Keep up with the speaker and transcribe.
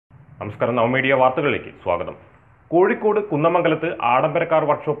നമസ്കാരം. നവമീഡിയ വാർത്തകളിലേക്ക് സ്വാഗതം. കോഴിക്കോട് കുന്നമംഗലത്ത് ആഡംബര കാർ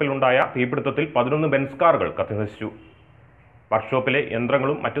വർക്ക്ഷോപ്പിലുണ്ടായ തീപിടുത്തത്തിൽ 11 ബെൻസ് കാറുകൾ കത്തിനശിച്ചു. വർക്ക്ഷോപ്പിലെ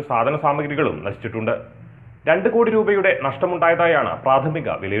യന്ത്രങ്ങളും മറ്റു സാധന സാമഗ്രികളും നശിച്ചിട്ടുണ്ട്. 2 കോടി രൂപയുടെ നഷ്ടമുണ്ടായതായാണ്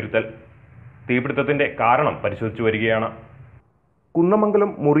പ്രാഥമിക വിലയിരുത്തൽ. തീപിടുത്തത്തിന്റെ കാരണം പരിശോധിച്ചു വരികയാണ്.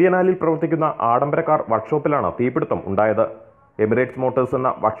 കുന്നമംഗലം മുറിയനാലിൽ പ്രവർത്തിക്കുന്ന ആഡംബര കാർ വർക്ക്ഷോപ്പിലാണ് തീപിടുത്തം ഉണ്ടായത്. എമിറേറ്റ്സ് മോട്ടോഴ്സ്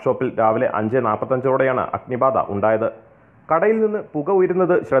എന്ന വർക്ക്ഷോപ്പിൽ രാവിലെ 5:45ഓടെയാണ് അഗ്നിബാധ ഉണ്ടായത്. കടയിൽ നിന്ന് പുക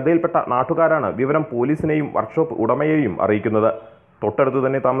ഉയരുന്നത് ശ്രദ്ധയിൽപ്പെട്ട നാട്ടുകാരാണ് വിവരം പോലീസിനെയും വർക്ക്ഷോപ്പ് ഉടമയെയും അറിയിക്കുന്നത്. തൊട്ടടുത്ത്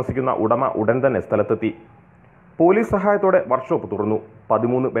തന്നെ താമസിക്കുന്ന ഉടമ ഉടൻ തന്നെ സ്ഥലത്തെത്തി. പോലീസ് സഹായത്തോടെ വർക്ക്ഷോപ്പ് തുറന്നു.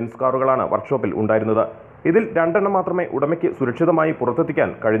 13 ബെൻസ് കാറുകളാണ് വർക്ക്ഷോപ്പിൽ ഉണ്ടായിരുന്നത്. ഇതിൽ 2 എണ്ണം മാത്രമേ ഉടമയ്ക്ക് സുരക്ഷിതമായി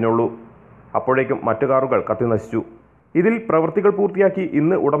പുറത്തെത്തിക്കാൻ കഴിഞ്ഞുള്ളൂ. അപ്പോഴേക്കും മറ്റു കാറുകൾ കത്തിനശിച്ചു. ഇതിൽ പ്രവൃത്തികൾ പൂർത്തിയാക്കി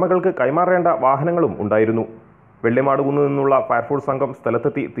ഇന്ന് ഉടമകൾക്ക് കൈമാറേണ്ട വാഹനങ്ങളും ഉണ്ടായിരുന്നു. വെള്ളിമാടുകുന്നു നിന്നുള്ള ഫയർഫോഴ്സ് സംഘം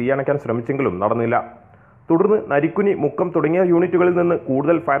സ്ഥലത്തെത്തി തീയണയ്ക്കാൻ ശ്രമിച്ചെങ്കിലും നടന്നില്ല. തുടർന്ന് നരിക്കുനി, മുക്കം തുടങ്ങിയ യൂണിറ്റുകളിൽ നിന്ന്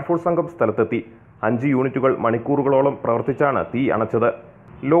കൂടുതൽ ഫയർഫോഴ്സ് സംഘം സ്ഥലത്തെത്തി. 5 യൂണിറ്റുകൾ മണിക്കൂറുകളോളം പ്രവർത്തിച്ചാണ് തീ അണച്ചത്.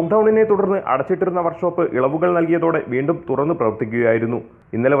 ലോക്ക്ഡൌണിനെ തുടർന്ന് അടച്ചിട്ടിരുന്ന വർക്ക്ഷോപ്പ് ഇളവുകൾ നൽകിയതോടെ വീണ്ടും തുറന്നു പ്രവർത്തിക്കുകയായിരുന്നു.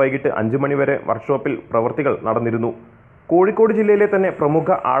 ഇന്നലെ വൈകിട്ട് 5 മണിവരെ വർക്ക്ഷോപ്പിൽ പ്രവൃത്തികൾ നടന്നിരുന്നു. കോഴിക്കോട് ജില്ലയിലെ തന്നെ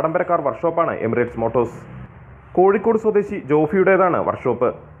പ്രമുഖ ആഡംബര കാർ വർക്ക്ഷോപ്പാണ് എമിറേറ്റ്സ് മോട്ടോഴ്സ്. കോഴിക്കോട് സ്വദേശി ജോഫിയുടേതാണ്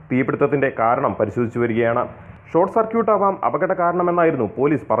വർക്ക്ഷോപ്പ്. തീപിടുത്തത്തിന്റെ കാരണം പരിശോധിച്ചു വരികയാണ്. ഷോർട്ട് സർക്യൂട്ട് ആവാം അപകട കാരണമെന്നായിരുന്നു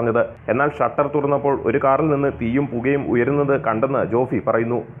പോലീസ് പറഞ്ഞത്. എന്നാൽ ഷട്ടർ തുറന്നപ്പോൾ ഒരു കാറിൽ നിന്ന് തീയും പുകയും ഉയരുന്നത് കണ്ടെന്ന് ജോഫി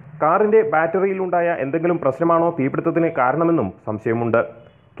പറയുന്നു. കാറിന്റെ ബാറ്ററിയിലുണ്ടായ എന്തെങ്കിലും പ്രശ്നമാണോ തീപിടുത്തത്തിന് കാരണമെന്നും സംശയമുണ്ട്.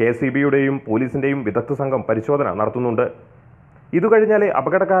 KCBയുടെയും പോലീസിന്റെയും വിദഗ്ധ സംഘം പരിശോധന നടത്തുന്നുണ്ട്. ഇതുകഴിഞ്ഞാലേ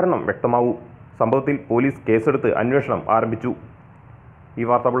അപകട കാരണം വ്യക്തമാവൂ. സംഭവത്തിൽ പോലീസ് കേസെടുത്ത് അന്വേഷണം ആരംഭിച്ചു. ഈ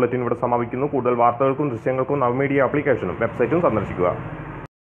വാർത്താ ബുള്ളറ്റിൻ ഇവിടെ സമാപിക്കുന്നു. കൂടുതൽ വാർത്തകൾക്കും ദൃശ്യങ്ങൾക്കും നവമീഡിയ ആപ്ലിക്കേഷനും വെബ്സൈറ്റും സന്ദർശിക്കുക.